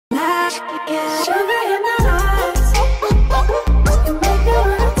We are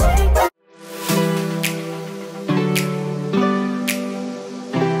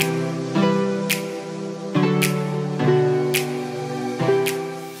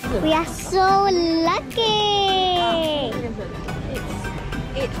so lucky!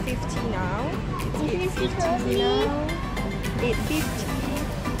 It's 8:50 now. It's 8:50 now. 8:50.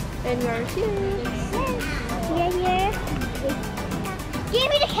 And we're here. We are here. Give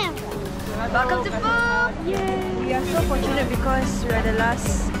me the camera! Welcome to Perth! Yay! We are so fortunate because we are the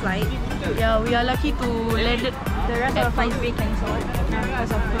last flight. Yeah, we are lucky to land it. The rest of the flights being cancelled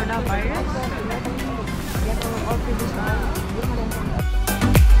because of coronavirus. All previous flights.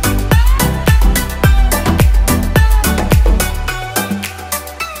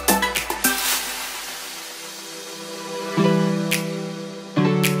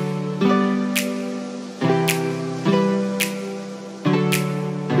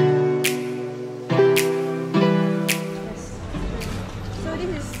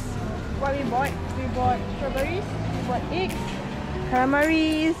 We bought strawberries, we bought eggs,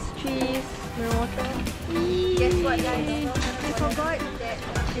 calamaris, cheese, mineral water. Guess what, guys? We forgot that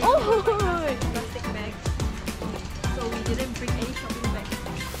plastic bags, so we didn't bring any shopping bags.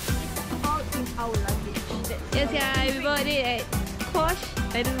 All in our luggage. Yes, yeah, we bought it at Kosh.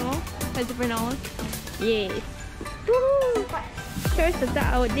 I don't know how to pronounce. Yes. Woohoo! Cheers to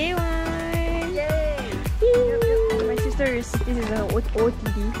start our day one. Yay! My sister this is an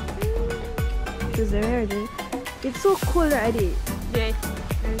OTD. It's very good. It's so cool, right, Adi? Yes.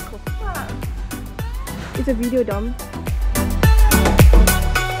 Very cool. It's a video dump.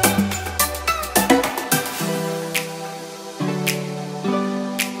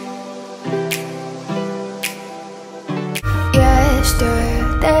 Yesterday,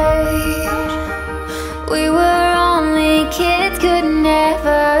 we were only kids, could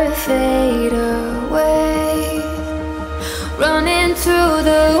never fade away. Running through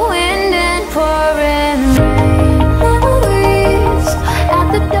the wind and pouring rain. Memories at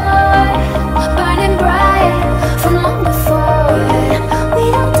the door, burning bright from long before. We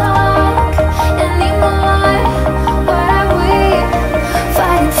don't talk anymore. What are we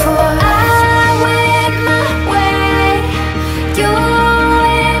fighting for? I went my way, you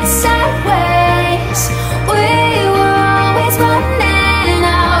went sideways. We were always running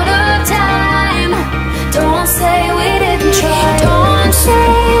out of time.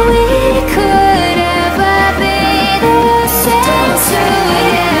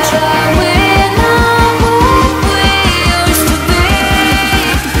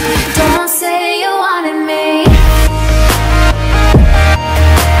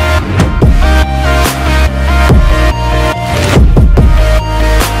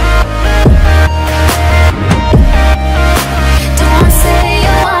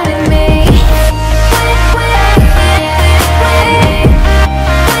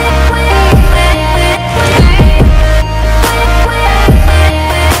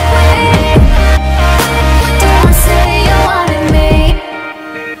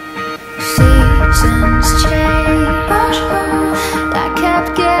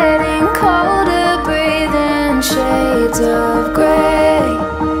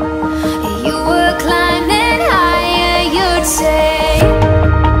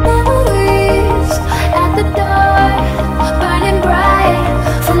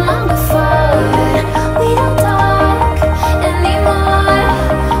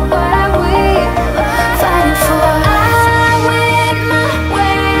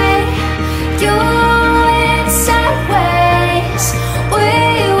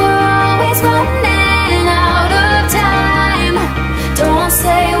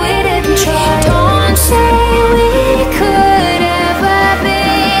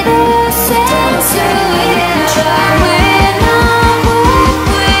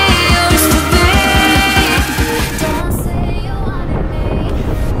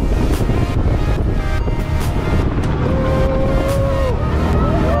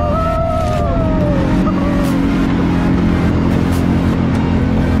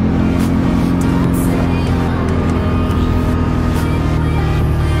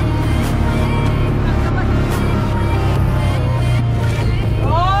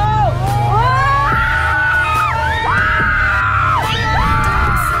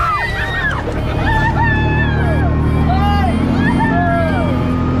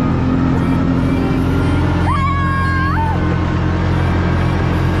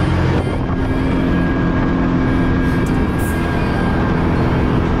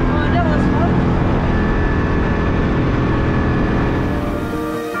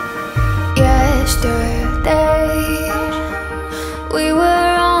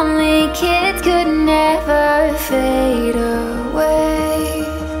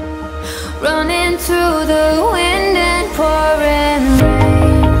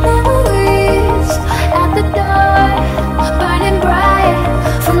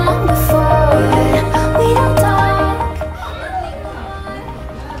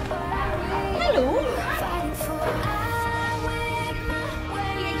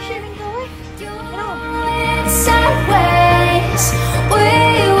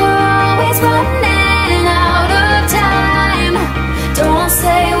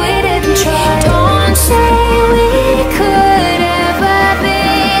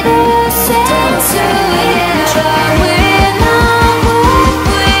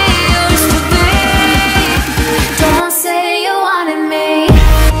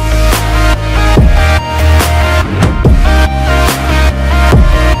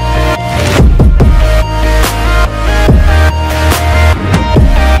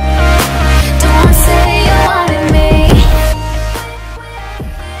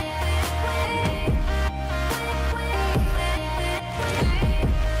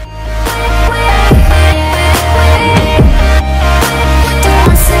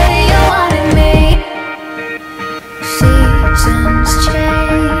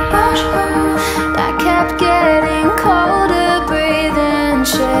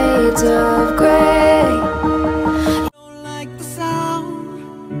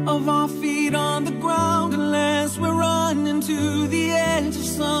 of our feet on the ground, unless we're running to the edge of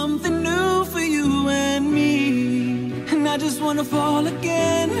something new for you and me. And I just wanna fall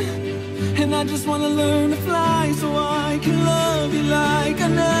again, and I just wanna learn to fly, so I can love you like I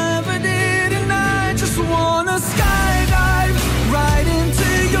never did. And I just wanna skydive right into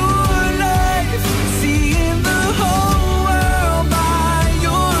your life, seeing the whole world by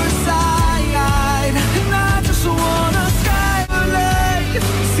your side. And I just wanna skydive,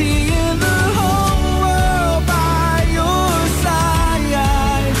 seeing the whole world by your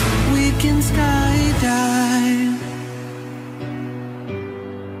side. We can skydive,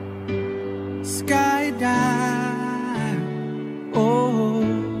 skydive, oh.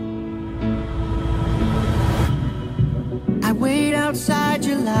 I wait outside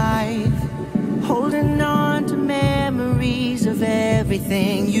your life, holding on to memories of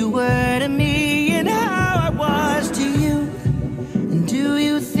everything you were to me and how I was to you. And do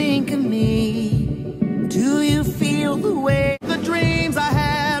you think of me? Do you feel the way? The dreams I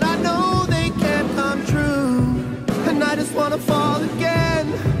had, I know they can't come true. And I just wanna fall again,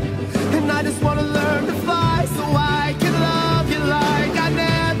 and I just wanna learn to fly, so I can love you like I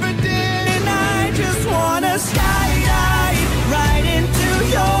never did. And I just wanna skydive right into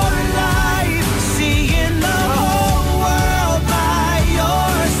your life, seeing the whole world by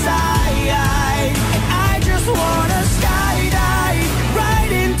your side. And I just wanna skydive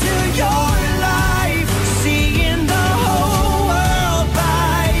right into your life, seeing the whole world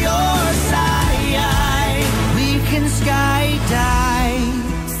by your side. We can skydive,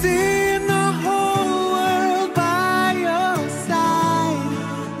 seeing the whole world by your side.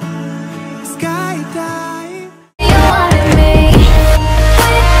 Skydive. You wanted me.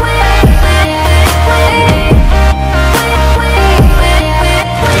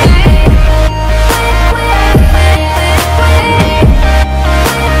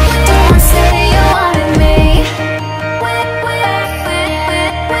 Don't say you wanted me.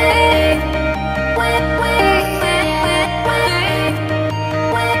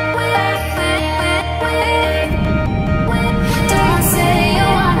 Don't say you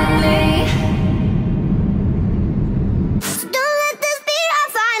wanted me. Don't let this be our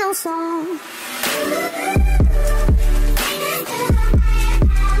final song.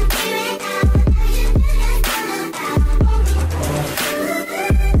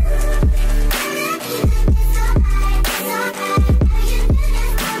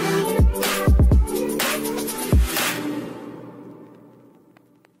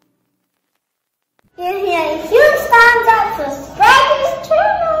 Give me a huge thumbs up, subscribe to this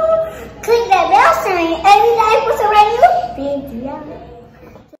channel, click that bell so every time I post a brand new video.